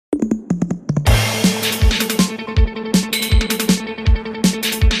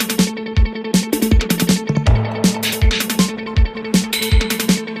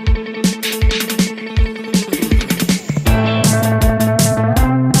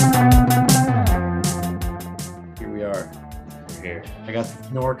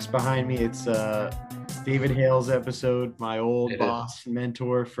Snorks behind me. It's David Hale's episode. My old boss,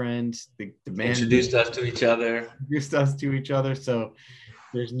 mentor, friend, the man introduced us to each other. So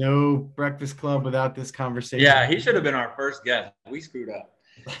there's no Breakfast Club without this conversation. Yeah, he should have been our first guest. We screwed up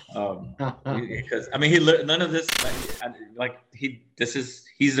because none of this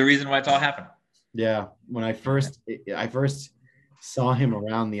he's the reason why it's all happened. Yeah, when I first saw him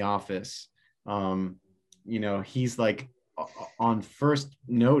around the office, he's like, on first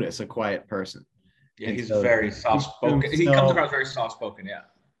notice, a quiet person. Yeah, he's very soft-spoken. He comes across very soft-spoken, yeah.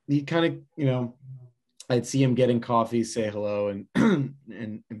 He kind of, I'd see him getting coffee, say hello,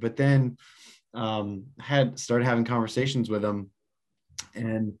 but then had started having conversations with him,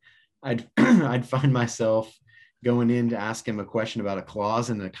 and I'd find myself going in to ask him a question about a clause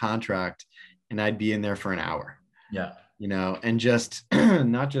in the contract, and I'd be in there for an hour. Yeah. And just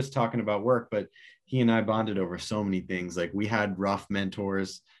not just talking about work, but he and I bonded over so many things. Like, we had rough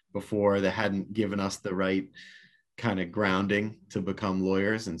mentors before that hadn't given us the right kind of grounding to become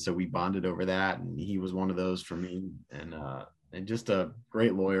lawyers. And so we bonded over that. And he was one of those for me, and just a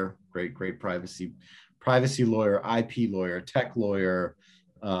great lawyer, great privacy lawyer, IP lawyer, tech lawyer,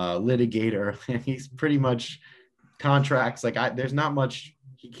 litigator. And he's pretty much contracts. There's not much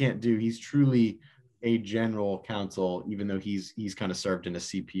he can't do. He's truly a general counsel, even though he's kind of served in a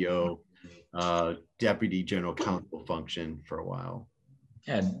CPO, deputy general counsel function for a while.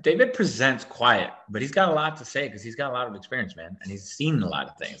 Yeah, David presents quiet, but he's got a lot to say because he's got a lot of experience, man, and he's seen a lot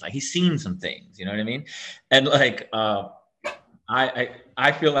of things. Like, he's seen some things, you know what I mean? And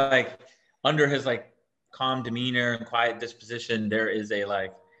I feel like under his calm demeanor and quiet disposition, there is a a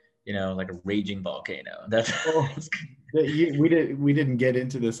raging volcano. We didn't get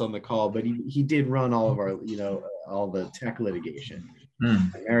into this on the call, but he did run all of our all the tech litigation.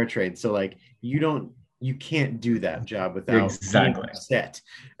 Ameritrade. So you can't do that job without being upset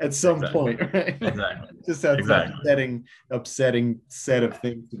at some point, right? Exactly. Just that's upsetting set of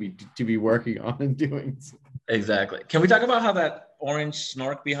things to be working on and doing. Exactly. Can we talk about how that orange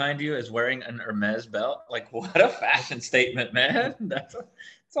snork behind you is wearing an Hermes belt? What a fashion statement, man. It's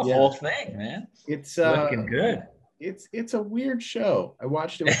a whole thing, man. It's looking good. It's a weird show. I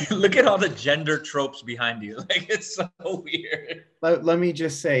watched it. Look at all the gender tropes behind you. It's so weird. Let me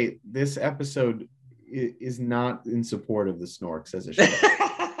just say, this episode is not in support of the Snorks as a show.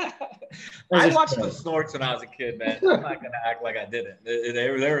 I watched the Snorks when I was a kid, man. I'm not gonna act like I didn't. They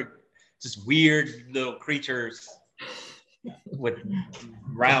were just weird little creatures with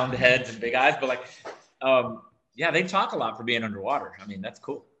round heads and big eyes, but they talk a lot for being underwater. I mean, that's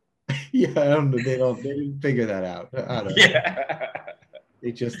cool. Yeah, they didn't figure that out. Yeah.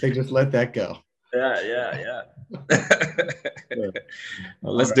 They just let that go. Yeah.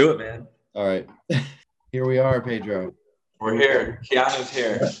 Well, let's do it, man. All right. Here we are, Pedro. We're here. Keanu's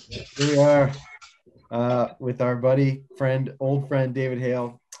here. Here we are with our old friend, David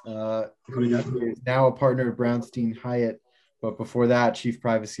Hale, who is now a partner at Brownstein Hyatt. But before that, Chief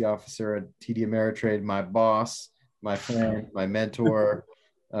Privacy Officer at TD Ameritrade, my boss, my friend, my mentor,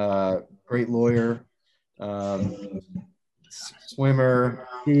 great lawyer, swimmer,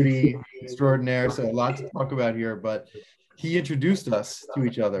 foodie extraordinaire. So a lot to talk about here, but he introduced us to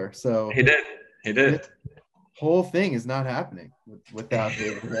each other. So he did. This whole thing is not happening without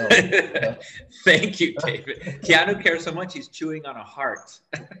David. Thank you, David. Keanu cares so much, he's chewing on a heart.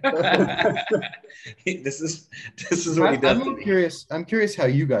 This is what he does. I'm curious how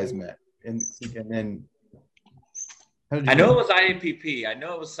you guys met, and then. I know it was IAPP. I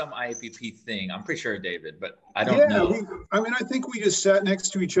know it was some IAPP thing. I'm pretty sure, David, but I don't know. I think we just sat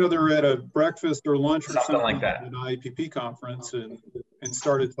next to each other at a breakfast or lunch or something like that at an IAPP conference and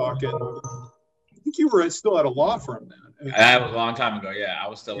started talking. I think you were still at a law firm then. That was a long time ago. Yeah, I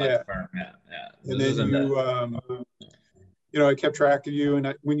was still at the firm. Yeah. And then I kept track of you.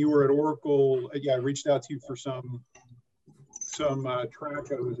 And when you were at Oracle, I reached out to you for some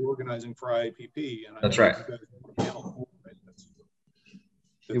track I was organizing for IAPP. And that's right.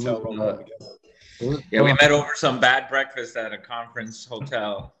 We met over some bad breakfast at a conference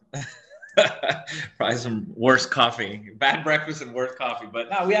hotel. Probably some worse coffee, bad breakfast and worse coffee. But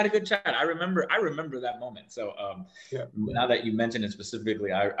no, we had a good chat. I remember that moment. So now that you mentioned it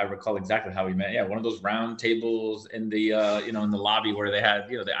specifically, I recall exactly how we met. Yeah, one of those round tables in the in the lobby where they had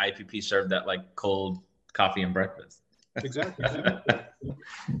the IPP served that cold coffee and breakfast. Exactly.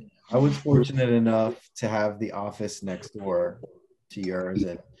 I was fortunate enough to have the office next door to yours,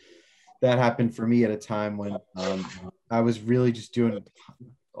 and that happened for me at a time when I was really just doing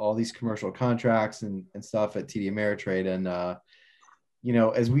all these commercial contracts and stuff at TD Ameritrade. And, you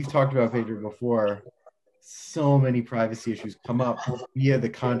know, as we've talked about, Pedro, before, so many privacy issues come up via the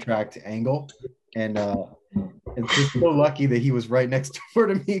contract angle. And just so lucky that he was right next door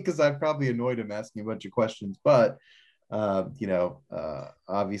to me, because I probably annoyed him asking a bunch of questions. But, you know,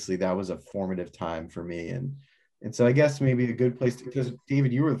 obviously that was a formative time for me. And so I guess maybe a good place to, because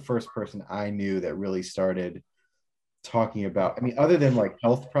David, you were the first person I knew that really started talking about, I mean, other than like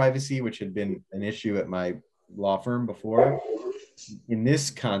health privacy, which had been an issue at my law firm before, in this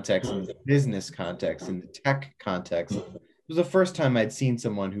context, in the business context, in the tech context, it was the first time I'd seen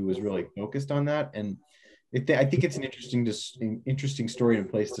someone who was really focused on that. And I think it's an interesting story and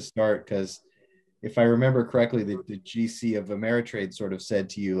place to start, because if I remember correctly, the GC of Ameritrade sort of said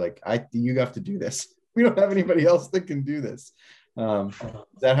to you, like, you have to do this. We don't have anybody else that can do this. Is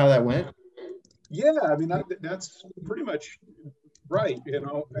that how that went? Yeah, I mean, that's pretty much right. You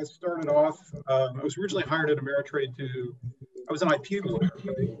know, I started off, I was originally hired at Ameritrade I was an IP lawyer,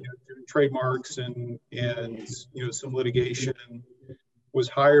 right? You know, doing trademarks and you know, some litigation. Was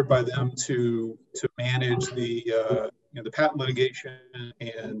hired by them to manage the you know, the patent litigation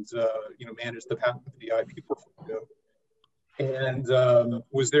and you know, manage the IP portfolio. And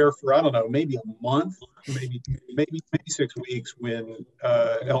was there for, I don't know, maybe a month, maybe 6 weeks, when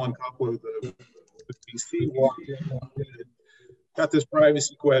Ellen Koplow, the VC, walked in and got this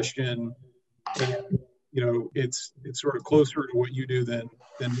privacy question. And you know, it's sort of closer to what you do than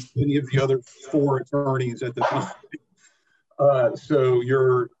any of the other 4 attorneys at the time. So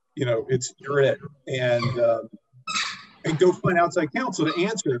you're it, and go find outside counsel to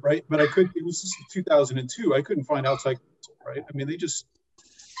answer it, right? But it was 2002. I couldn't find outside counsel, right? I mean, they just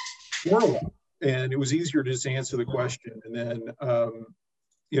weren't, and it was easier to just answer the question. And then,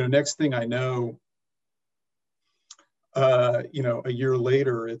 you know, next thing I know, you know, a year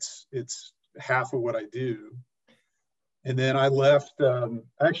later, it's half of what I do. And then I left,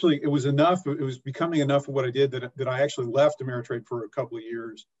 actually, it was becoming enough of what I did that I actually left Ameritrade for a couple of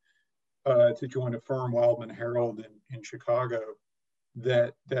years to join a firm, Wildman Herald in Chicago,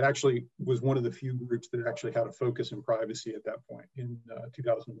 that actually was one of the few groups that actually had a focus in privacy at that point in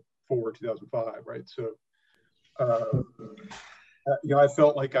 2004, 2005, right? So, you know, I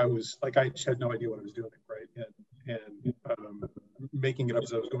felt like I just had no idea what I was doing, right? And making it up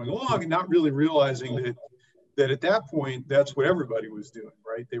as I was going along, and not really realizing that at that point, that's what everybody was doing,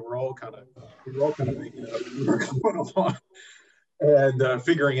 right? They were all kind of making it up as we were going along and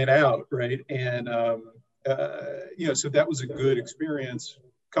figuring it out, right? And you know, so that was a good experience.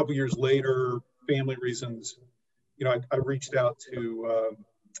 A couple years later, family reasons, you know, I reached out to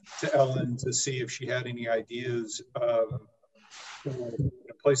Ellen to see if she had any ideas of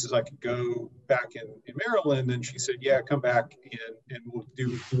places I could go back in Maryland, and she said, "Yeah, come back and we'll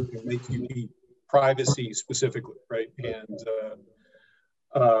do make you be privacy specifically," right? And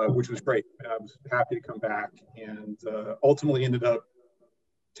which was great. I was happy to come back, and ultimately ended up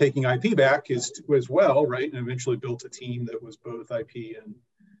taking IP back as well, right? And eventually built a team that was both IP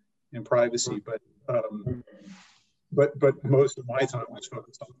and privacy. But most of my time was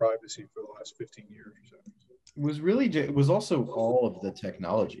focused on privacy for the last 15 years or so. It was also all of the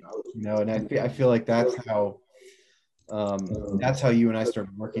technology, you know, and I feel like that's how you and I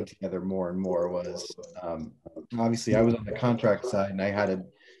started working together more and more. Was obviously I was on the contract side, and I had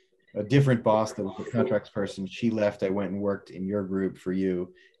a different boss that was a contracts person. She left. I went and worked in your group for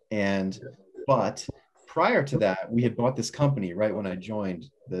you. But prior to that, we had bought this company right when I joined,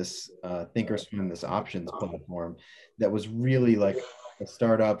 this Thinkorswim, this options platform that was really like a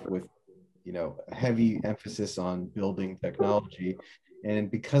startup with, you know, a heavy emphasis on building technology.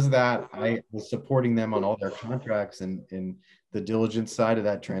 And because of that, I was supporting them on all their contracts and the diligence side of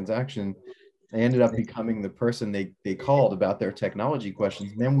that transaction. I ended up becoming the person they called about their technology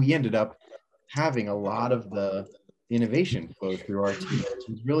questions. And then we ended up having a lot of the innovation flow through our team, which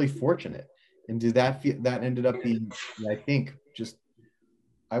was really fortunate. And that ended up being, I think, just,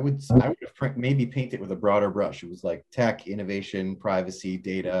 I would have maybe paint it with a broader brush. It was like tech, innovation, privacy,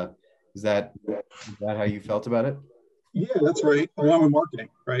 data. Is that how you felt about it? Yeah, that's right. Along with marketing,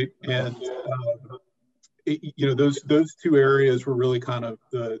 right? And you know, those 2 areas were really kind of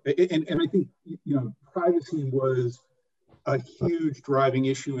and I think, you know, privacy was a huge driving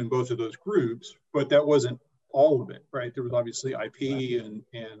issue in both of those groups, but that wasn't all of it, right? There was obviously IP and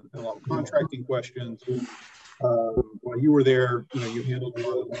a lot of contracting questions. While you were there, you know, you handled a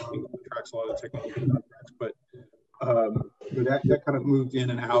lot of marketing contracts, a lot of technology contracts, but that kind of moved in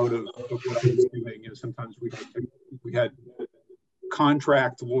and out of what I was doing. Sometimes we had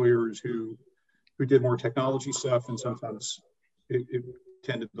contract lawyers who did more technology stuff, and sometimes it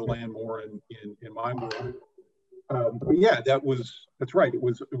tended to land more in my world. But yeah, that's right. It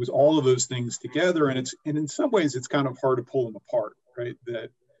was all of those things together, and in some ways it's kind of hard to pull them apart, right? That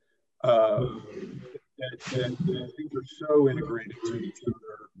things are so integrated to each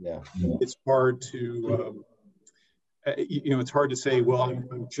other. Yeah. It's hard to it's hard to say, well,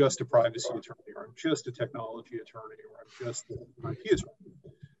 I'm just a privacy attorney, or I'm just a technology attorney, or I'm just an IP attorney.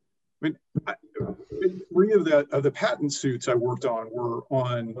 I mean, 3 of the patent suits I worked on were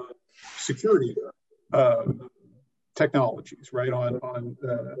on security technologies, right? On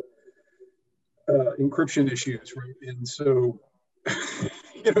encryption issues, right? And so,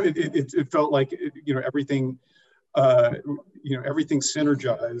 it felt like everything, everything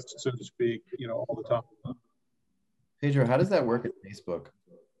synergized, so to speak, all the time. Pedro, how does that work at Facebook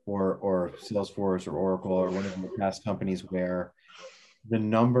or Salesforce or Oracle or one of the past companies where the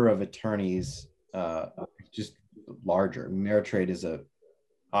number of attorneys just larger? Ameritrade is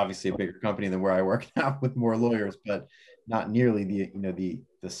obviously a bigger company than where I work now with more lawyers, but not nearly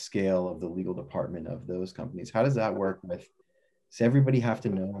the scale of the legal department of those companies. How does that work with? Does everybody have to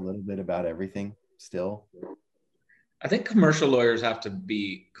know a little bit about everything still? I think commercial lawyers have to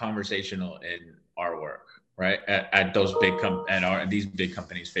be conversational in our work, right? At those big these big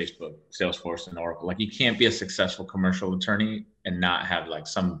companies, Facebook, Salesforce, and Oracle. Like, you can't be a successful commercial attorney and not have like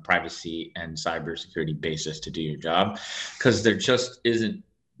some privacy and cybersecurity basis to do your job, because there just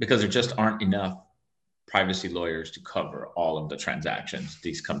aren't enough privacy lawyers to cover all of the transactions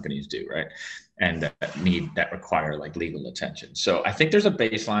these companies do, right? And that require like legal attention. So I think there's a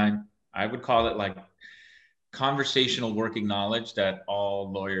baseline. I would call it like conversational working knowledge that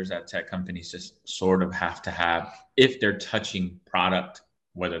all lawyers at tech companies just sort of have to have if they're touching product,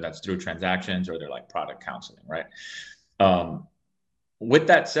 whether that's through transactions or they're like product counseling, right? With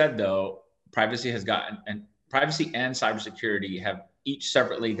that said, though, privacy and cybersecurity have each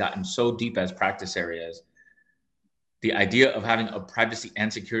separately gotten so deep as practice areas. The idea of having a privacy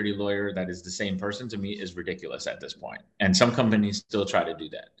and security lawyer that is the same person, to me, is ridiculous at this point. And some companies still try to do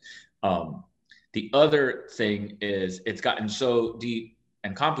that. The other thing is it's gotten so deep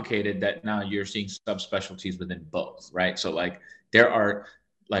and complicated that now you're seeing subspecialties within both, right? So like there are,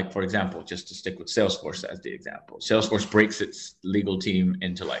 like, for example, just to stick with Salesforce as the example, Salesforce breaks its legal team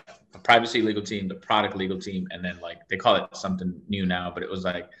into like a privacy legal team, the product legal team, and then like they call it something new now, but it was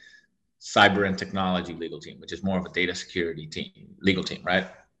like cyber and technology legal team, which is more of a data security team, legal team, right?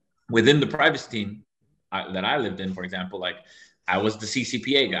 Within the privacy team that I lived in, for example, like I was the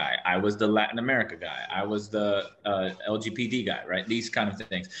CCPA guy, I was the Latin America guy, I was the LGPD guy, right? These kind of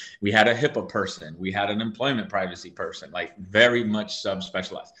things. We had a HIPAA person, we had an employment privacy person, like very much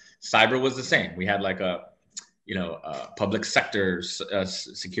subspecialized. Cyber was the same. We had like a public sector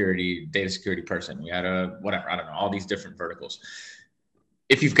security, data security person. We had whatever, I don't know, all these different verticals.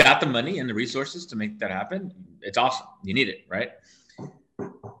 If you've got the money and the resources to make that happen, it's awesome. You need it, right?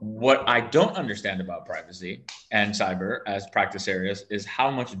 What I don't understand about privacy and cyber as practice areas is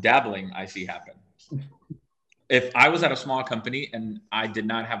how much dabbling I see happen. If I was at a small company and I did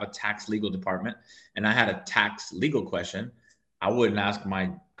not have a tax legal department and I had a tax legal question, I wouldn't ask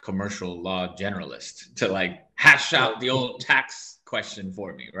my commercial law generalist to like hash out the old tax question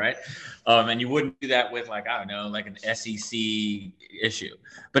for me, right? And you wouldn't do that with like, I don't know, like an SEC issue.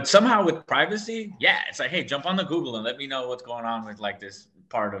 But somehow with privacy, yeah, it's like, hey, jump on the Google and let me know what's going on with like this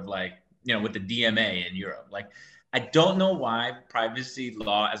part of like, with the DMA in Europe. Like, I don't know why privacy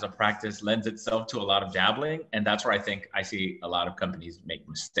law as a practice lends itself to a lot of dabbling. And that's where I think I see a lot of companies make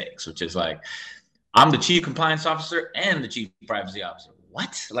mistakes, which is like, I'm the chief compliance officer and the chief privacy officer.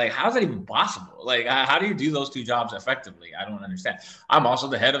 What? Like, how is that even possible? Like, how do you do those two jobs effectively? I don't understand. I'm also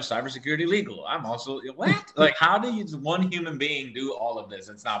the head of cybersecurity legal. I'm also, what? Like, how do you, one human being do all of this?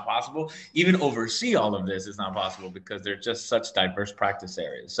 It's not possible. Even oversee all of this is not possible because they're just such diverse practice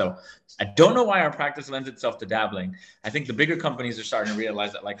areas. So I don't know why our practice lends itself to dabbling. I think the bigger companies are starting to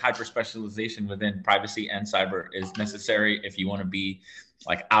realize that like hyper specialization within privacy and cyber is necessary if you want to be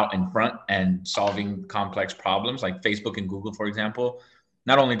like out in front and solving complex problems. Like Facebook and Google, for example,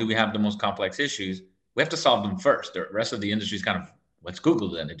 not only do we have the most complex issues, we have to solve them first. The rest of the industry is kind of, what's Google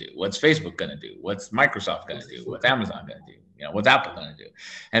going to do? What's Facebook going to do? What's Microsoft going to do? What's Amazon going to do? What's Apple going to do?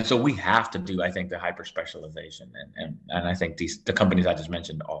 And so we have to do, I think, the hyper specialization. And I think the companies I just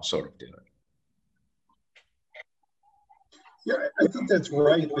mentioned all sort of do it. Yeah, I think that's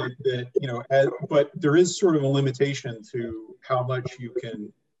right. That but there is sort of a limitation to how much you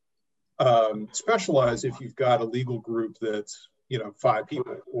can specialize if you've got a legal group that's, 5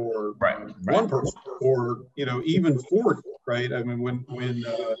 people or Right. one person or, even 40, right? I mean, when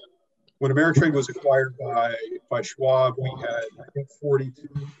Ameritrade was acquired by Schwab, we had, I think, 42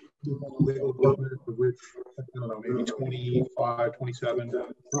 people in the legal department, of which, I don't know, maybe 25, 27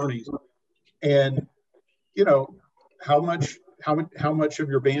 attorneys. And, how much of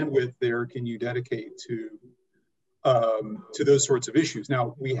your bandwidth there can you dedicate to those sorts of issues?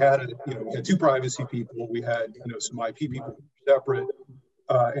 Now, we had 2 privacy people, we had some IP people separate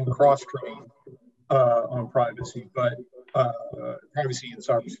and cross-trained on privacy, but privacy and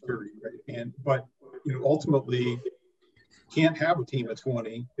cybersecurity, right? But ultimately, can't have a team of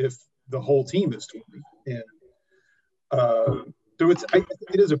 20 if the whole team is 20, and so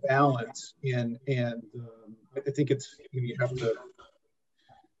it is a balance, and I think it's you have to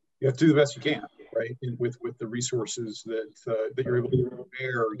do the best you can, right? And with the resources that you're able to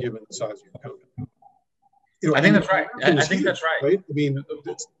bear given the size of your company. I think that's right. I think that's right. Right? I mean,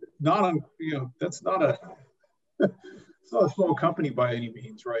 it's not on. That's not a. It's not a small company by any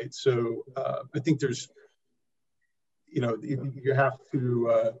means, right? So I think there's. You have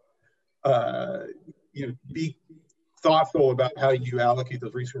to. Be thoughtful about how you allocate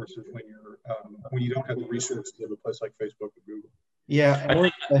those resources when you don't have the resources of a place like Facebook or Google. Yeah,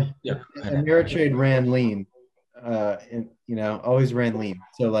 Ameritrade ran lean, and always ran lean.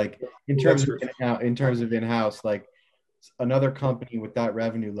 So like in terms of in-house, like another company with that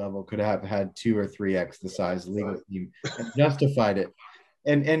revenue level could have had 2 or 3x the size legal team and justified it,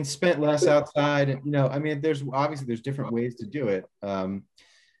 and spent less outside. And I mean, there's different ways to do it.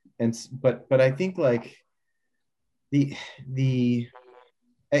 But I think like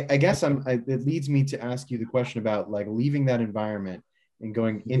I guess it leads me to ask you the question about like leaving that environment and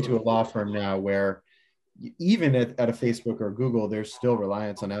going into a law firm now where even at a Facebook or Google, there's still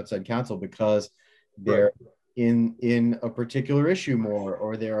reliance on outside counsel because they're in a particular issue more,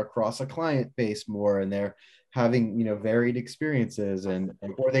 or they're across a client base more, and they're having, varied experiences or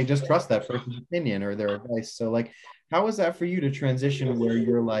they just trust that person's opinion or their advice. So like, how was that for you to transition where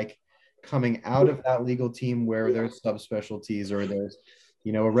you're like coming out of that legal team where there's subspecialties or there's,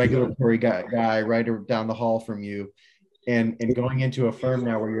 a regulatory guy right down the hall from you, and going into a firm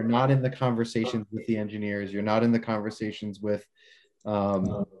now where you're not in the conversations with the engineers, you're not in the conversations with,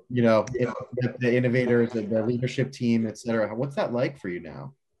 the innovators, the leadership team, et cetera. What's that like for you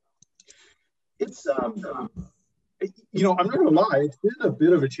now? It's, I'm not gonna lie, it's been a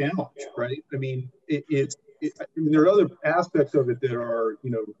bit of a challenge, right? I mean, there are other aspects of it that are,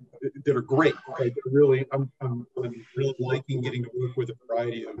 that are great, right? Really, I'm really liking getting to work with a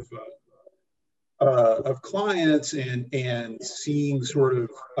variety of clients and seeing sort of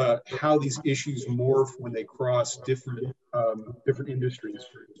how these issues morph when they cross different industries.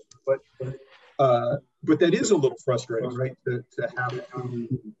 But that is a little frustrating, right? To have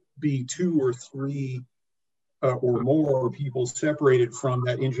to be 2 or 3 or more people separated from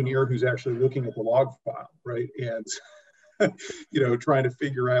that engineer who's actually looking at the log file, right? And trying to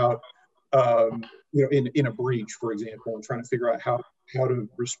figure out, in a breach, for example, and trying to figure out how to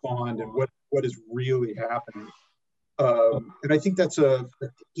respond and what is really happening. And I think that's a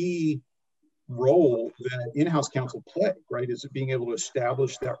key role that in-house counsel play, right? Is being able to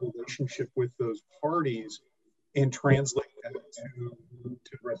establish that relationship with those parties and translate that to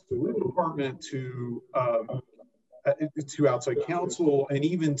the rest of the legal department, to outside counsel, and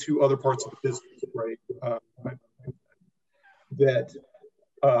even to other parts of the business, right?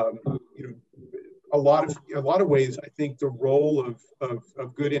 A lot of ways, I think the role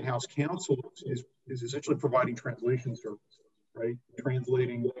of good in-house counsel is essentially providing translation services, right?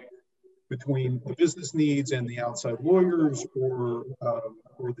 Translating between the business needs and the outside lawyers, or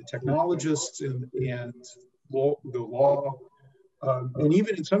the technologists and the law, and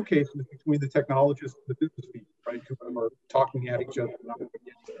even in some cases between the technologists and the business people, right, who are talking at each other.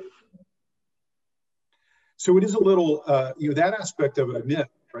 So it is a little, that aspect of it I miss,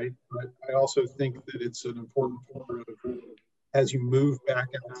 right? But I also think that it's an important part of, as you move back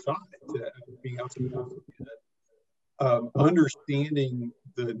outside, being outside, understanding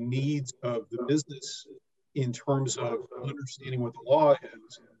the needs of the business in terms of understanding what the law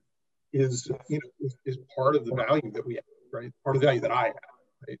is part of the value that we have, right? Part of the value that I have,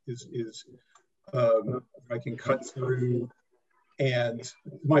 right? Is I can cut through, and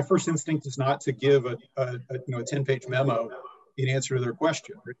my first instinct is not to give a 10-page memo in answer to their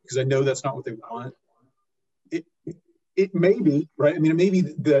question, right? Because I know that's not what they want. It may be, right? I mean, it may be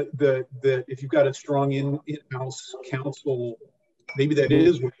that if you've got a strong in-house counsel, maybe that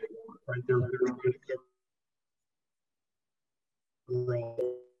is what they want, right? They're trying to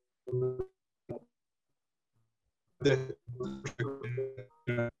cover that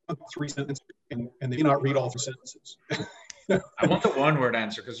 3 sentences, and they may not read all 3 sentences. I want the one-word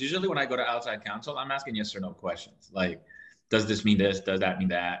answer, because usually when I go to outside counsel, I'm asking yes or no questions. Like, does this mean this? Does that mean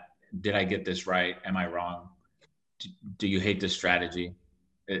that? Did I get this right? Am I wrong? Do you hate this strategy?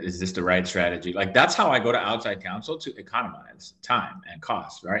 Is this the right strategy? Like, that's how I go to outside counsel, to economize time and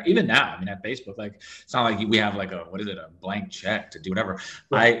cost, right? Even now, I mean, at Facebook, like, it's not like we have like a blank check to do whatever.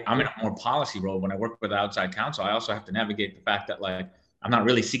 Right. I'm in a more policy role. When I work with outside counsel, I also have to navigate the fact that, like, I'm not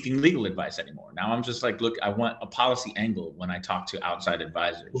really seeking legal advice anymore. Now I'm just like, look, I want a policy angle when I talk to outside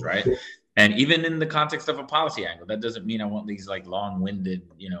advisors, right? And even in the context of a policy angle, that doesn't mean I want these like long-winded,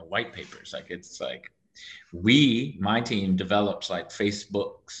 white papers. Like, it's like, my team develops like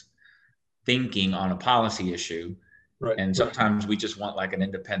Facebook's thinking on a policy issue. Right. And sometimes we just want like an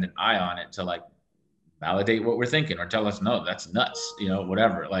independent eye on it to like validate what we're thinking or tell us, no, that's nuts,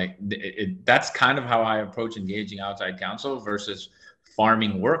 whatever. Like that's kind of how I approach engaging outside counsel versus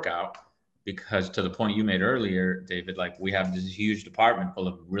farming work out. Because to the point you made earlier, David, like we have this huge department full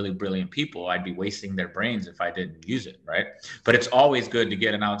of really brilliant people. I'd be wasting their brains if I didn't use it, right? But it's always good to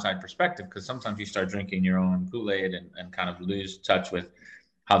get an outside perspective, because sometimes you start drinking your own Kool-Aid and kind of lose touch with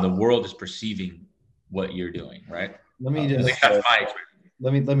how the world is perceiving what you're doing, right? Let me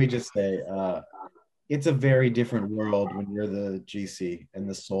just say, it's a very different world when you're the GC and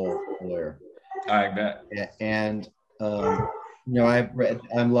the sole lawyer. I bet. And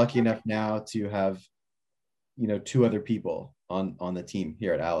I'm lucky enough now to have, 2 other people on the team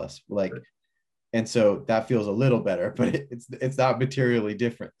here at Alice. Like, and so that feels a little better, but it's not materially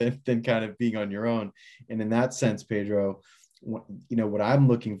different than kind of being on your own. And in that sense, Pedro, what I'm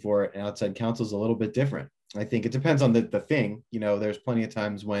looking for in outside counsel is a little bit different. I think it depends on the thing. There's plenty of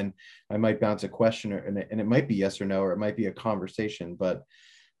times when I might bounce a question and it might be yes or no, or it might be a conversation, but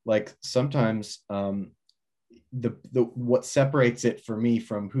like sometimes, what separates it for me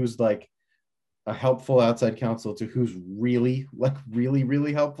from who's like a helpful outside counsel to who's really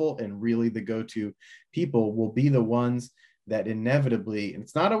helpful and really the go-to people will be the ones that inevitably, and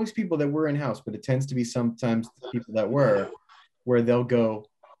it's not always people that were in-house, but it tends to be sometimes people that were, where they'll go,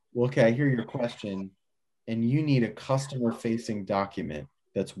 well, okay, I hear your question, and you need a customer-facing document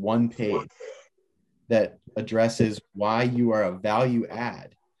that's 1 page that addresses why you are a value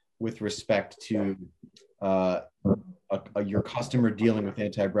add with respect to your customer dealing with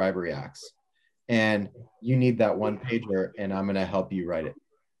anti-bribery acts, and you need that 1 pager, and I'm going to help you write it.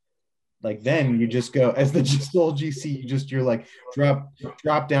 Like, then you just go as the sole GC, you're like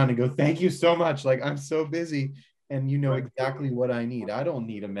drop down and go, thank you so much. Like, I'm so busy, and exactly what I need. I don't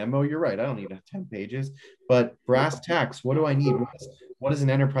need a memo. You're right. I don't need 10 pages, but brass tacks. What do I need? What does an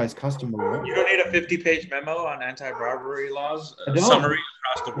enterprise customer want? You don't need a 50-page memo on anti-bribery laws, summary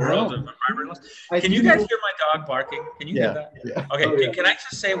across the world of bribery laws. Can you guys hear my dog barking? Can you hear that? Yeah. Okay. Can I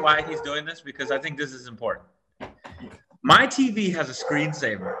just say why he's doing this? Because I think this is important. My TV has a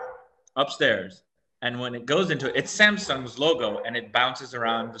screensaver upstairs, and when it goes into it, it's Samsung's logo, and it bounces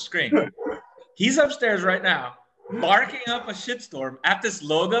around the screen. He's upstairs right now, barking up a shitstorm at this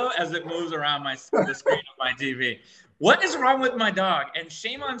logo as it moves around the screen of my TV. What is wrong with my dog? And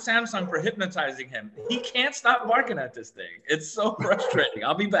shame on Samsung for hypnotizing him. He can't stop barking at this thing. It's so frustrating.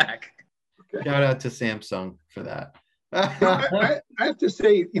 I'll be back. Shout out to Samsung for that. I have to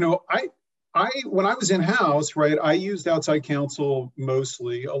say, I when I was in-house, right, I used outside counsel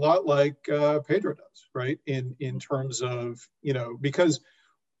mostly, a lot like Pedro does, right, in terms of, because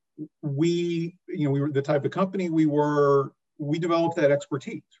we were the type of company we developed that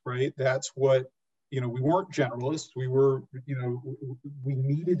expertise, right? That's what, we weren't generalists. We were, we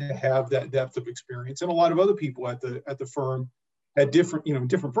needed to have that depth of experience. And a lot of other people at the firm had different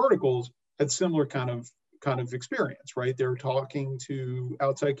verticals, had similar kind of experience, right? They're talking to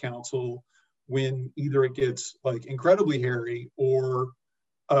outside counsel when either it gets like incredibly hairy or,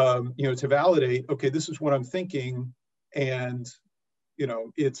 to validate, okay, this is what I'm thinking. And,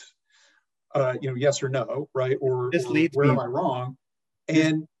 it's, yes or no, right? Or where am I wrong?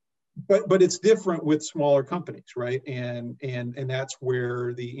 And, but it's different with smaller companies, right? And that's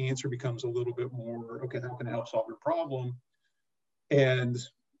where the answer becomes a little bit more, okay, how can I help solve your problem? And,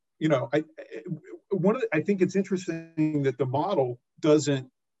 I think it's interesting that the model doesn't,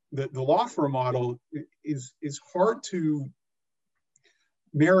 the law firm model is hard to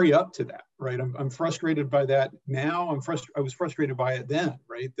marry up to that, right? I'm frustrated by that now. I was frustrated by it then,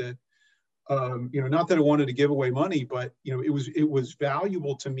 right? That, not that I wanted to give away money, but, it was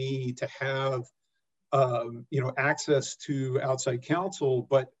valuable to me to have, access to outside counsel,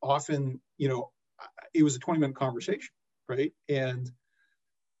 but often, it was a 20-minute conversation, right? And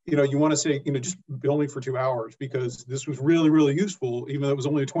you want to say, just bill me for 2 hours because this was really, really useful, even though it was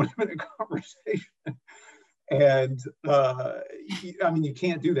only a 20-minute conversation. And you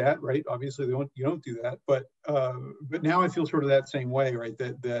can't do that, right? Obviously, you don't do that. But now I feel sort of that same way, right?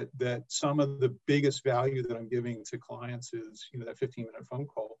 That some of the biggest value that I'm giving to clients is, that 15-minute phone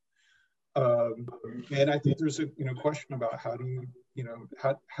call. And I think there's a question about how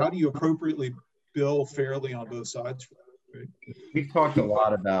do you appropriately bill fairly on both sides, right? We've talked a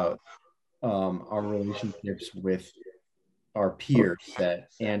lot about our relationships with our peer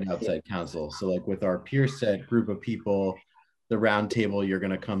set and outside counsel. So like with our peer set group of people, the round table you're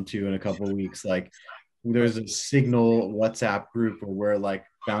going to come to in a couple of weeks, like there's a Signal WhatsApp group where we're like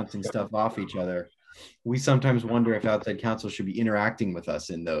bouncing stuff off each other. We sometimes wonder if outside counsel should be interacting with us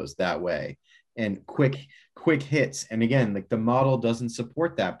in those that way, and quick hits. And again, like the model doesn't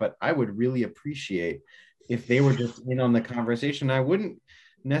support that, but I would really appreciate if they were just in on the conversation. I wouldn't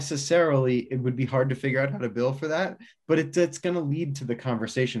necessarily, it would be hard to figure out how to bill for that, but it's going to lead to the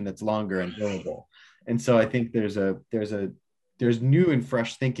conversation that's longer and billable. And so I think there's new and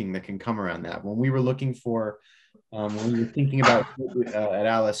fresh thinking that can come around that. When we were looking for, when we were thinking about at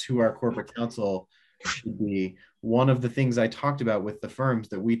Alice who our corporate counsel should be, one of the things I talked about with the firms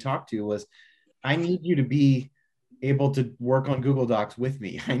that we talked to was, I need you to be able to work on Google Docs with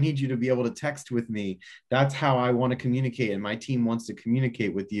me. I need you to be able to text with me. That's how I want to communicate, and my team wants to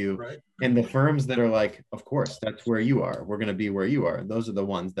communicate with you. Right. And the firms that are like, of course, that's where you are. We're going to be where you are. Those are the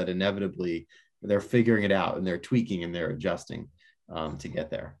ones that inevitably they're figuring it out and they're tweaking and they're adjusting to get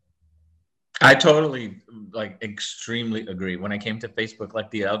there. I totally extremely agree. When I came to Facebook,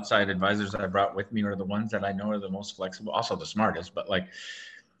 like the outside advisors that I brought with me are the ones that I know are the most flexible, also the smartest, but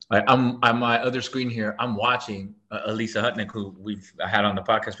I'm on my other screen here. I'm watching Elisa Hutnick, who we've had on the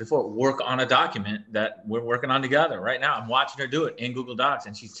podcast before, work on a document that we're working on together right now. I'm watching her do it in Google Docs,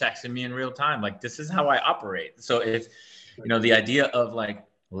 and she's texting me in real time. Like, this is how I operate. So if, the idea of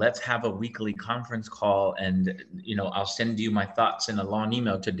let's have a weekly conference call and, I'll send you my thoughts in a long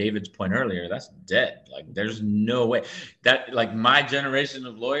email, to David's point earlier, that's dead. Like, there's no way that my generation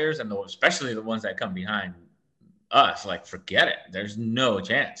of lawyers, and especially the ones that come behind us, forget it. There's no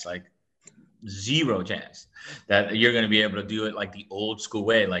chance, zero chance that you're going to be able to do it the old school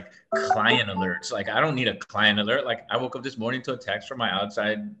way, client alerts. I don't need a client alert. I woke up this morning to a text from my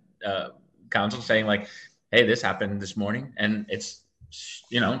outside counsel saying hey, this happened this morning, and it's,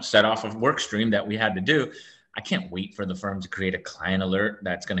 set off a work stream that we had to do. I can't wait for the firm to create a client alert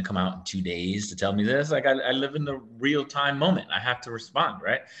that's going to come out in 2 days to tell me this. I live in the real time moment. I have to respond,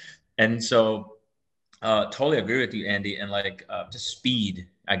 right? And so totally agree with you, Andy. And just speed,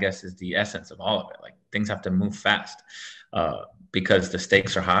 I guess, is the essence of all of it. Things have to move fast because the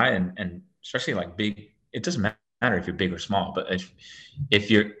stakes are high, and especially big. It doesn't matter if you're big or small, but if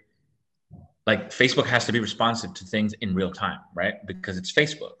you're Facebook has to be responsive to things in real time, right? Because it's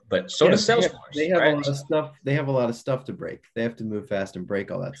Facebook, but so does Salesforce. They have right? a lot of stuff. They have a lot of stuff to break. They have to move fast and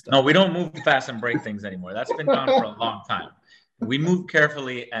break all that stuff. No, we don't move fast and break things anymore. That's been gone for a long time. We move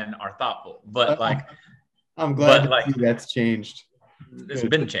carefully and are thoughtful, but I'm glad that's changed. It's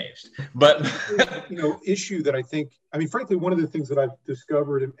been changed, but issue that I think, frankly, one of the things that I've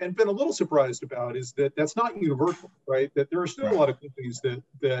discovered and been a little surprised about is that that's not universal, right? That there are still a lot of companies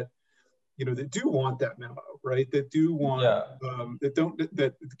that do want that memo, right? That do want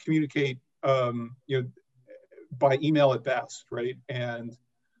that communicate by email at best, right? And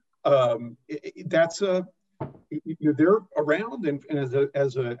that's they're around, and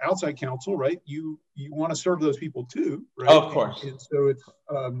as an outside counsel, right? You want to serve those people too, right? Oh, of course. And so it's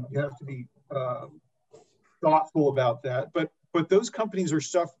you have to be thoughtful about that. But those companies are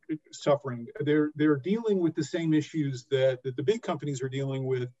suffering. They're dealing with the same issues that the big companies are dealing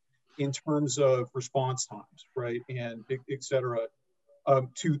with in terms of response times, right? And et cetera,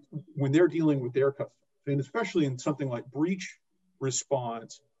 to when they're dealing with their customers, and especially in something like breach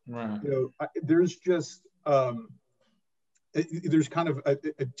response, right. There's just there's kind of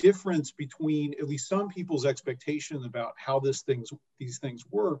a difference between at least some people's expectation about how these things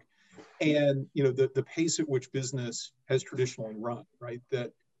work, and the pace at which business has traditionally run, right?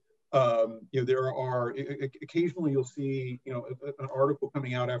 That there are occasionally you'll see an article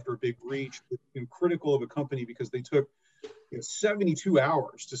coming out after a big breach critical of a company because they took 72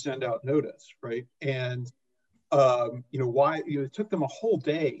 hours to send out notice, right? And why it took them a whole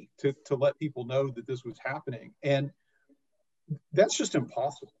day to let people know that this was happening, and that's just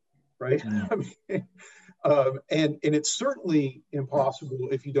impossible, right? And it's certainly impossible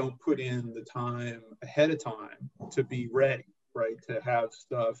if you don't put in the time ahead of time to be ready, right? To have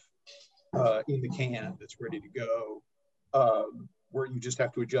stuff in the can that's ready to go. where you just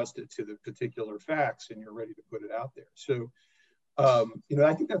have to adjust it to the particular facts and you're ready to put it out there. So, I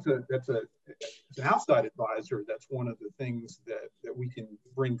think that's an outside advisor. That's one of the things that we can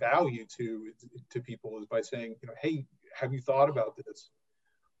bring value to people, is by saying, hey, have you thought about this?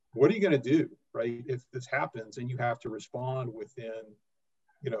 What are you going to do, right, if this happens and you have to respond within,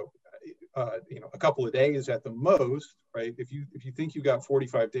 a couple of days at the most, right? If you think you got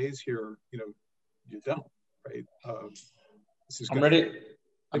 45 days here, you don't, right?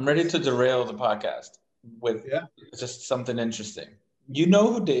 I'm ready to derail the podcast with just something interesting. You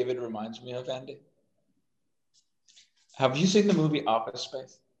know who David reminds me of, Andy? Have you seen the movie Office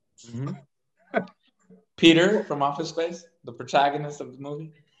Space? Mm-hmm. Peter from Office Space, the protagonist of the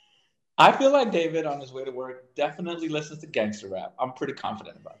movie. I feel like David on his way to work definitely listens to gangster rap. I'm pretty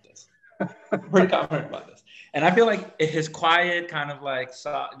confident about this. And I feel like his quiet, kind of like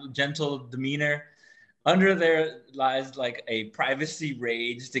gentle demeanor, under there lies like a privacy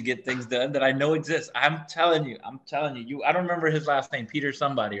rage to get things done that I know exists. I'm telling you. I don't remember his last name, Peter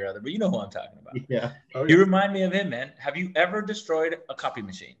somebody or other, but you know who I'm talking about. Yeah. Oh, You remind me of him, man. Have you ever destroyed a copy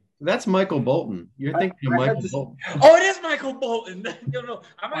machine? That's Michael Bolton. You're thinking of Michael Bolton. Oh, it is Michael Bolton. No,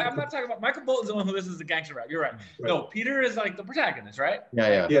 I'm not talking about Michael Bolton's the one who listens to gangster rap. You're right. No, Peter is like the protagonist, right?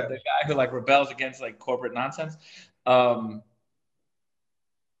 Yeah. The guy who like rebels against like corporate nonsense.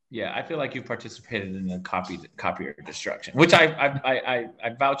 Yeah, I feel like you participated in the copier destruction, which I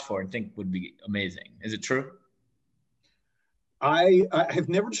vouch for and think would be amazing. Is it true? I have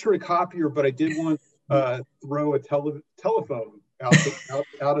never destroyed a copier, but I did once throw a telephone out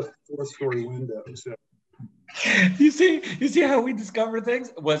of a 4-story window. So. You see how we discover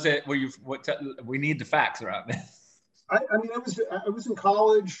things? We need the facts around this. I was in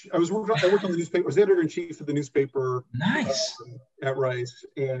college. I worked on the newspaper. I was editor in chief of the newspaper. Nice. At Rice,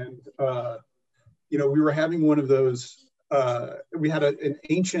 and we were having one of those. We had an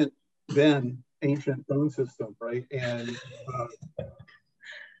ancient phone system, right? And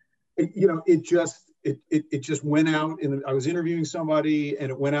it just went out, and I was interviewing somebody, and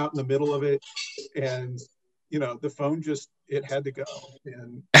it went out in the middle of it, and the phone it had to go.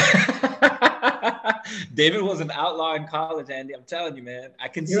 And David was an outlaw in college, Andy. I'm telling you, man. I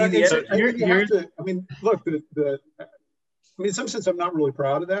can see look, in some sense, I'm not really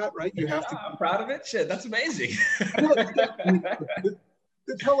proud of that, right? I'm proud of it. Shit, that's amazing. The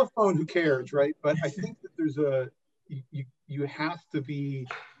telephone, who cares, right? But I think that you have to be.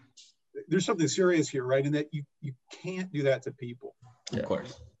 There's something serious here, right? And that you can't do that to people. Of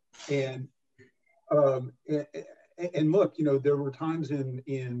course. And look, there were times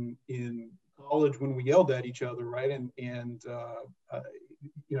in college when we yelled at each other, right? And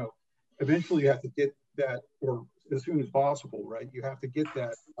eventually you have to get that, or as soon as possible, right? You have to get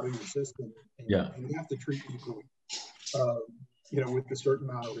that out of your system, and you have to treat people, with a certain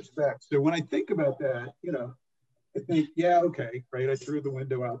amount of respect. So when I think about that, I think, okay, right? I threw the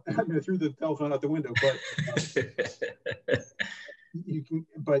window out. I threw the telephone out the window, but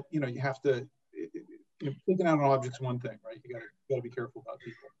you have to. Taking out an object's one thing, right? You got to be careful about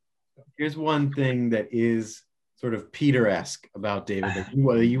people. So. Here's one thing that is sort of Peter-esque about David that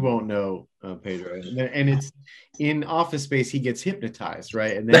you won't know, Pedro. And it's in Office Space, he gets hypnotized,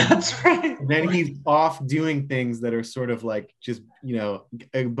 right? And then that's right. And then he's off doing things that are sort of like just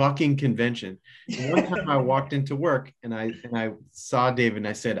bucking convention. And one time I walked into work and I saw David and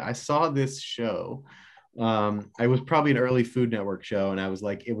I said, I saw this show. I was probably an early Food Network show, and I was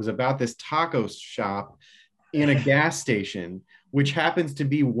like, it was about this taco shop in a gas station, which happens to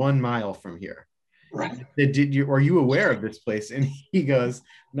be 1 mile from here. Right. Are you aware of this place? And he goes,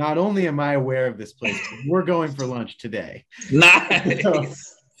 not only am I aware of this place, we're going for lunch today.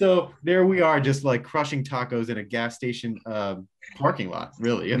 Nice. So there we are, just like crushing tacos in a gas station parking lot,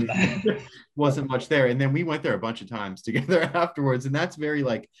 really. And wasn't much there. And then we went there a bunch of times together afterwards. And that's very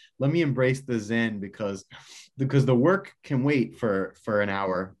like, let me embrace the Zen because the work can wait for an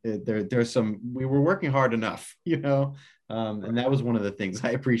hour. We were working hard enough, and that was one of the things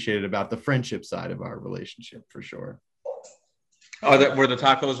I appreciated about the friendship side of our relationship, for sure. Oh, were the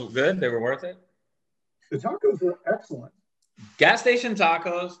tacos good? They were worth it? The tacos were excellent. Gas station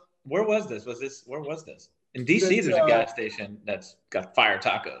tacos. Where was this? Where was this? In DC, there's a gas station that's got fire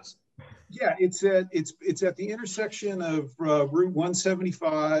tacos. Yeah, it's at the intersection of Route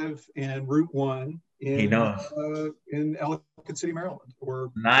 175 and Route 1 in Ellicott City, Maryland.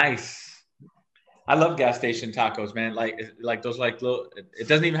 Nice. I love gas station tacos, man. Like those like little. It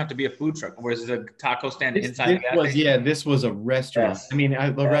doesn't even have to be a food truck. Whereas a taco stand inside the gas station. This was a restaurant. Yes. I mean,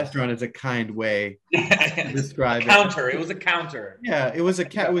 a restaurant is a kind way to describe Counter. It was a counter. Yeah, it was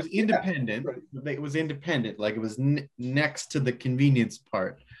it was independent. Yeah. It was independent, like it was next to the convenience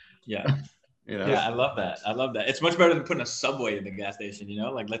part. Yeah. You know? Yeah, I love that. I love that. It's much better than putting a Subway in the gas station, you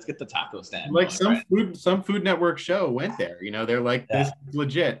know? Like, let's get the taco stand. Like some Food Network show went there, you know, they're like, this is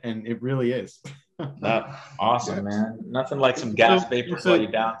legit, and it really is. Awesome, man. Nothing like some gas vapor while you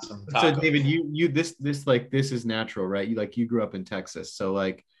down some tacos. So David, you this is natural, right? You grew up in Texas. So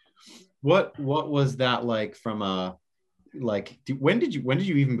like what was that like from a when did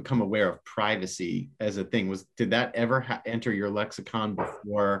you even become aware of privacy as a thing? Did that ever enter your lexicon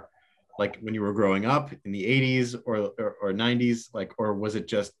before, like when you were growing up in the 80s or 90s, like, or was it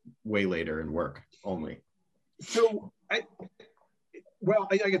just way later in work only? So I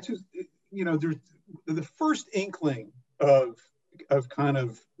got two, you know, there's the first inkling of kind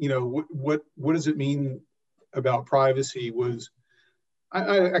of, you know, what does it mean about privacy was,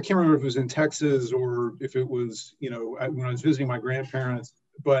 I can't remember if it was in Texas or if it was, you know, when I was visiting my grandparents,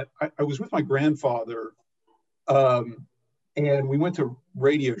 but I was with my grandfather, and we went to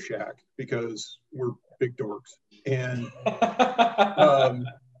Radio Shack because we're big dorks. And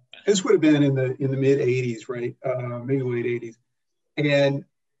this would have been in the mid 80s, right? Maybe late 80s. And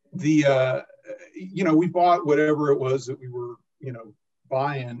you know, we bought whatever it was that we were, you know,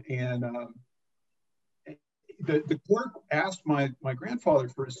 buying. And the clerk asked my grandfather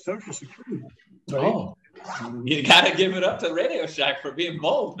for his Social Security number. Right? Oh, you got to give it up to Radio Shack for being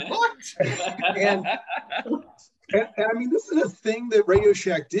bold, man. and I mean, this is a thing that Radio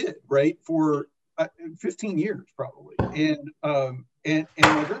Shack did, right, for 15 years probably. And my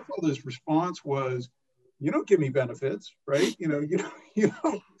grandfather's response was, "You don't give me benefits, right? You know,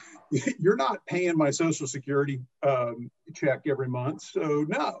 you're not paying my Social Security check every month, so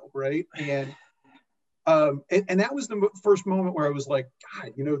no, right?" And that was the first moment where I was like,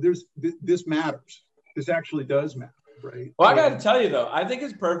 God, you know, this matters. This actually does matter, right? Well, I got to tell you though, I think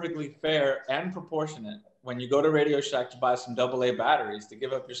it's perfectly fair and proportionate when you go to Radio Shack to buy some AA batteries to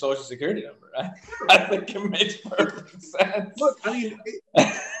give up your Social Security number. I think it makes perfect sense. Look, I mean,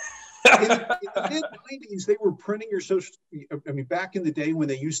 in the mid-90s, they were printing your Social. I mean, back in the day when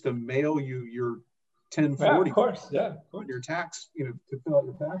they used to mail you your 1040, of course, on your tax, you know, to fill out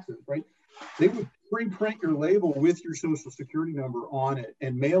your taxes, right? They would pre-print your label with your Social Security number on it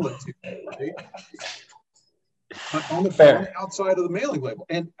and mail it to you, right? On the outside of the mailing label.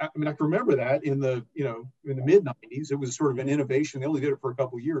 And I mean, I can remember that in the mid 90s, it was sort of an innovation. They only did it for a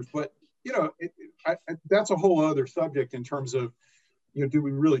couple of years, but you know, that's a whole other subject in terms of, you know, do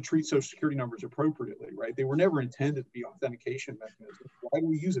we really treat Social Security numbers appropriately, right? They were never intended to be authentication mechanisms. Why do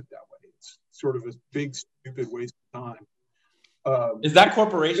we use it that way? It's sort of a big, stupid waste of time. Is that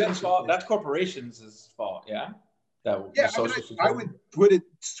corporation's fault? That's corporations' fault, yeah? I would put it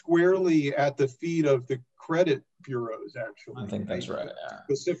squarely at the feet of the credit bureaus, actually. I think that's right, yeah.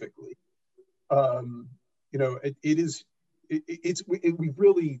 Specifically. You know, it's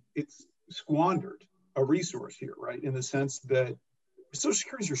squandered a resource here, right? In the sense that Social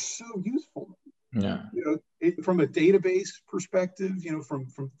Securities are so useful. Yeah. You know, from a database perspective, you know, from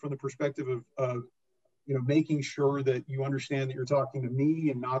the perspective of you know, making sure that you understand that you're talking to me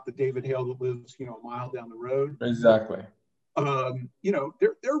and not the David Hale that lives, you know, a mile down the road. Exactly. You know,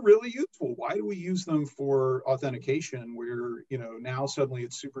 they're really useful. Why do we use them for authentication where, you know, now suddenly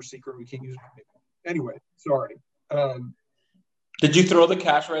it's super secret, we can't use it anyway? Sorry. Did you throw the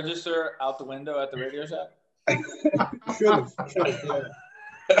cash register out the window at the Radio Shack? Should have.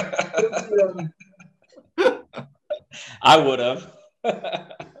 I would have.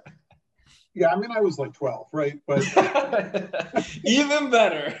 Yeah, I mean, I was like 12, right? But even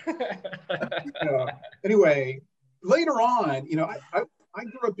better. Anyway, later on, you know, I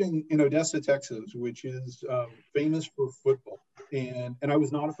grew up in Odessa, Texas, which is famous for football, and I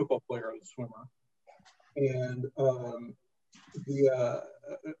was not a football player; I was a swimmer. And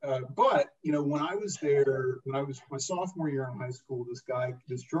but you know, when I was there, when I was my sophomore year in high school,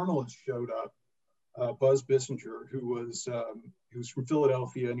 this journalist showed up. Buzz Bissinger, who was from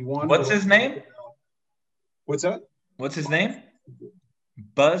Philadelphia, and he wanted. What's his name? What's that? What's his name?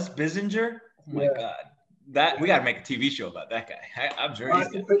 Buzz Bissinger. Oh my God, that we got to make a TV show about that guy. I'm sure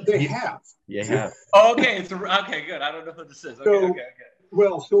they have. Yeah. Oh, okay. Okay, good. I don't know who this is. Okay.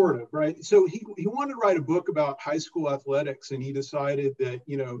 Well, sort of, right? So he wanted to write a book about high school athletics, and he decided that,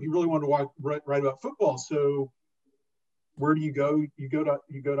 you know, he really wanted to write about football. So where do you go? You go to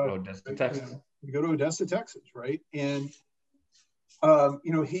Odessa, Texas. You go to Odessa, Texas, right? And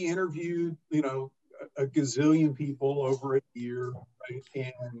he interviewed, a gazillion people over a year, right?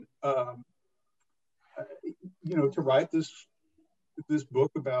 And, to write this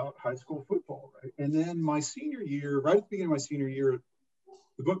book about high school football, right? And then my senior year, right at the beginning of my senior year,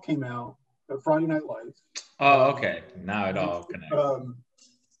 the book came out, Friday Night Lights. Oh, okay. Now it all connects.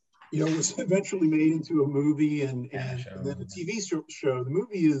 It was eventually made into a movie and then a TV show. The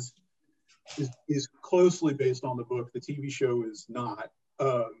movie is closely based on the book. The TV show is not.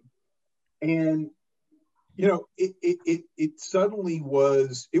 It suddenly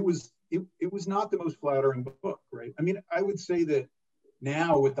was. It was not the most flattering book, right? I mean, I would say that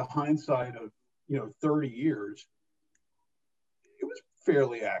now, with the hindsight of 30 years, it was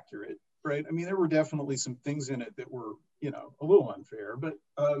fairly accurate, right? I mean, there were definitely some things in it that were a little unfair, but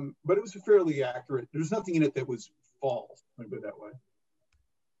it was fairly accurate. There's nothing in it that was false, let me put it that way.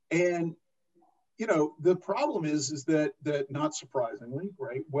 And the problem is that not surprisingly,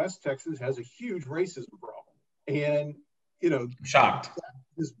 right, West Texas has a huge racism problem, and shocked.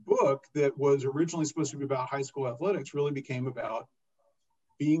 This book that was originally supposed to be about high school athletics really became about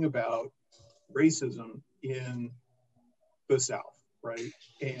racism in the South, right,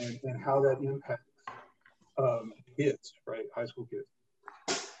 and how that impacts kids, right, high school kids.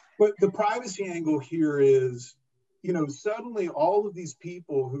 But the privacy angle here is, suddenly all of these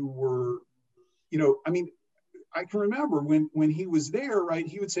people who were, I can remember when he was there, right,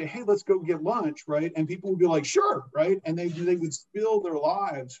 he would say, hey, let's go get lunch, right? And people would be like, sure, right? And they would spill their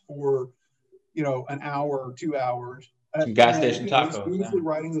lives for, an hour or 2 hours. Gas station tacos. He's usually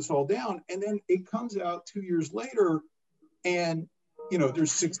writing this all down. And then it comes out 2 years later, and,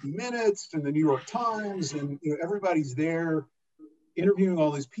 there's 60 Minutes and the New York Times, and everybody's there interviewing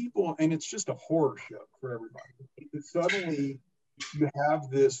all these people, and it's just a horror show for everybody. Suddenly, you have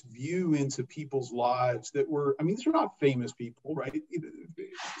this view into people's lives that were, these are not famous people, right?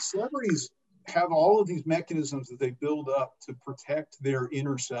 Celebrities have all of these mechanisms that they build up to protect their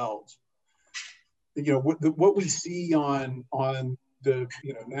inner selves. What we see on the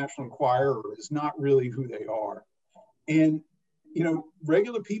National Enquirer is not really who they are. And,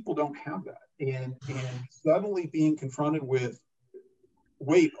 regular people don't have that. And suddenly being confronted with,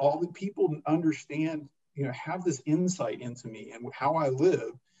 wait, all the people understand, have this insight into me and how I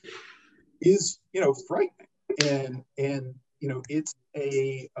live is, frightening. And it's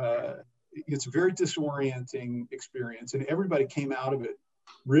a very disorienting experience. And everybody came out of it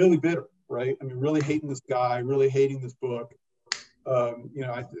really bitter, right? Really hating this guy, really hating this book.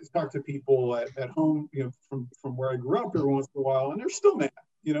 I talk to people at home, from where I grew up every once in a while, and they're still mad,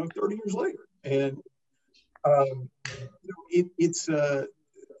 30 years later. And it's that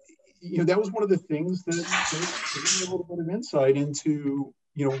was one of the things that gave me a little bit of insight into,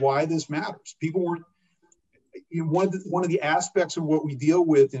 why this matters. People weren't, one of the aspects of what we deal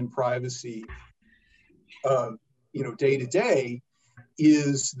with in privacy, day to day,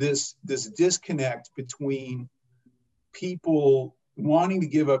 is this disconnect between people wanting to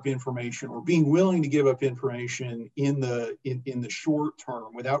give up information or being willing to give up information in the short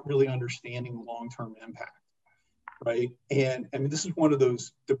term without really understanding the long-term impact, right? And this is one of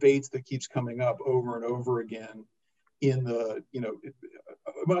those debates that keeps coming up over and over again in the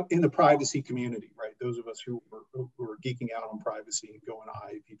privacy community, right? Those of us who are geeking out on privacy and going to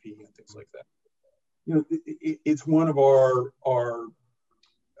IAPP and things like that. It's one of our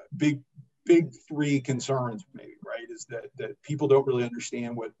big three concerns, maybe, right, is that people don't really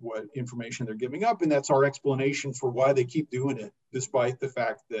understand what information they're giving up, and that's our explanation for why they keep doing it, despite the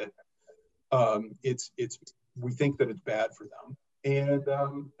fact that we think that it's bad for them, and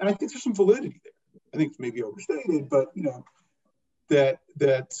I think there's some validity there. I think it's maybe overstated, but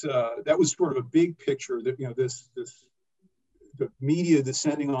that was sort of a big picture that the media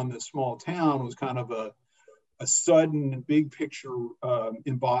descending on this small town was kind of a sudden big picture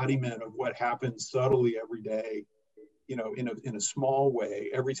embodiment of what happens subtly every day, in a small way,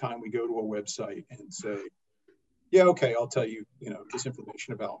 every time we go to a website and say, yeah, okay, I'll tell you, this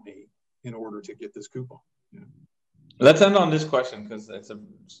information about me in order to get this coupon. Let's end on this question because it's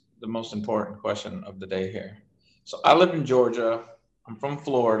the most important question of the day here. So I live in Georgia. I'm from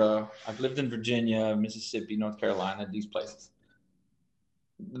Florida. I've lived in Virginia, Mississippi, North Carolina, these places.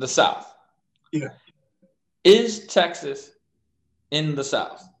 The South. Yeah. Is Texas in the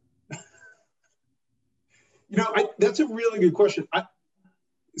South? That's a really good question.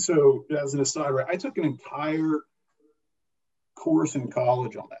 So as an aside, right, I took an entire course in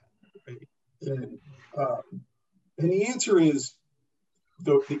college on that. Right? And the answer is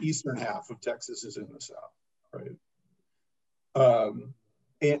the eastern half of Texas is in the South, right?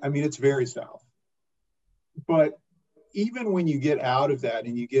 And it's very South. But even when you get out of that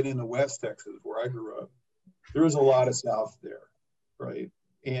and you get into West Texas, where I grew up, there was a lot of South there, right?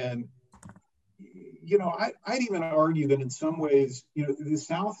 And, you know, I'd even argue that in some ways, you know, the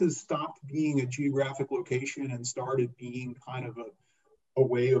South has stopped being a geographic location and started being kind of a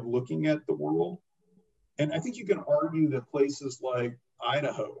way of looking at the world. And I think you can argue that places like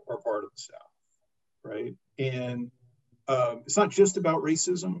Idaho are part of the South, right? And it's not just about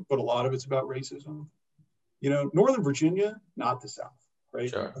racism, but a lot of it's about racism. You know, Northern Virginia, not the South, right?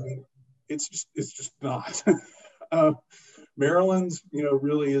 Sure. I mean, it's just not. Maryland's, you know,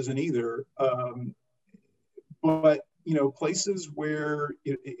 really isn't either. But, you know, places where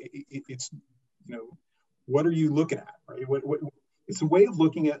it's, you know, what are you looking at, right? What it's a way of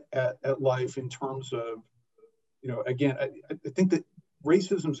looking at life in terms of, you know, again, I think that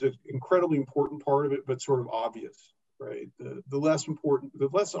racism is an incredibly important part of it, but sort of obvious, right? The less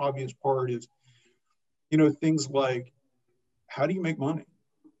obvious part is, you know, things like, how do you make money,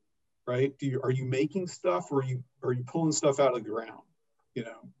 right? Are you making stuff, or are you pulling stuff out of the ground? You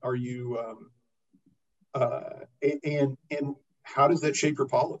know, are you and how does that shape your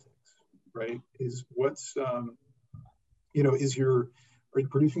politics, right? Is what's you know, are you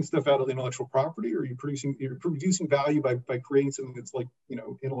producing stuff out of the intellectual property, or are you producing value by creating something that's like, you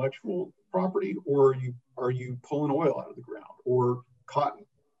know, intellectual property, or are you pulling oil out of the ground or cotton?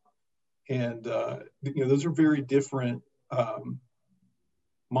 And you know, those are very different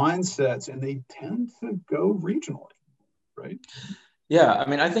mindsets, and they tend to go regionally, right? Yeah, I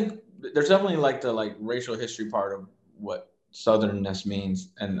mean, I think there's definitely like the racial history part of what Southernness means,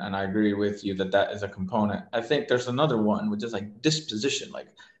 and I agree with you that is a component. I think there's another one, which is like disposition, like,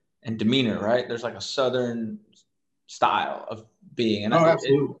 and demeanor, right? There's like a Southern style of being, and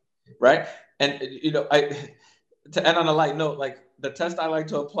absolutely, right. And you know, to end on a light note, like the test I like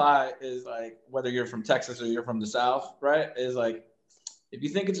to apply is like whether you're from Texas or you're from the South, right? Is like, if you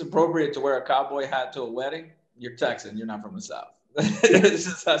think it's appropriate to wear a cowboy hat to a wedding, you're Texan, you're not from the South.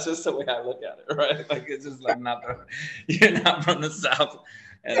 That's just the way I look at it, right? Like, it's just like you're not from the South.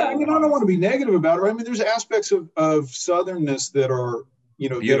 And yeah, I mean, I don't want to be negative about it, right? I mean, there's aspects of Southernness that are, you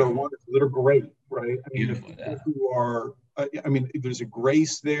know, beautiful, that are wonderful, that are great, right? I mean, beautiful, yeah. Who are, I mean, there's a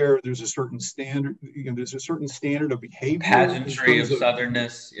grace there. There's a certain standard, you know, there's a certain standard of behavior. Pageantry of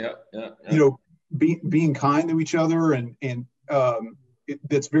Southernness, yep. You know, being kind to each other, and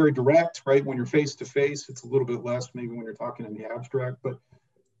that's very direct, right? When you're face to face, it's a little bit less maybe when you're talking in the abstract. But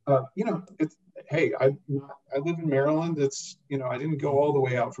you know, it's, hey, I live in Maryland. It's, you know, I didn't go all the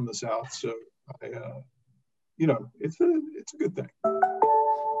way out from the South, so you know, it's a good thing.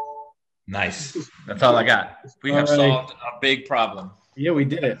 Nice. That's all I got. We have solved a big problem. Yeah, we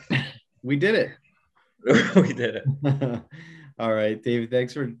did it. We did it. We did it. All right, David,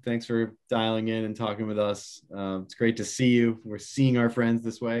 thanks for dialing in and talking with us. It's great to see you. We're seeing our friends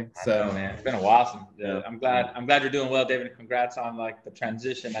this way. So, I know, man, it's been a while. Yeah, I'm glad you're doing well, David. Congrats on like the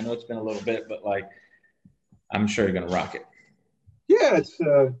transition. I know it's been a little bit, but like, I'm sure you're gonna rock it. Yeah, it's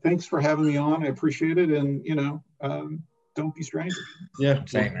thanks for having me on. I appreciate it, and you know, don't be strangers. Yeah,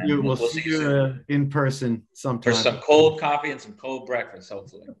 we'll see you in person sometime. For some cold coffee and some cold breakfast,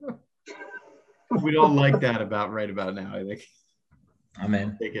 hopefully. We don't like that right about now, I think. I'm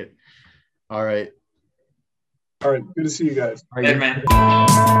in. Take it. All right. All right. Good to see you guys. Good, man.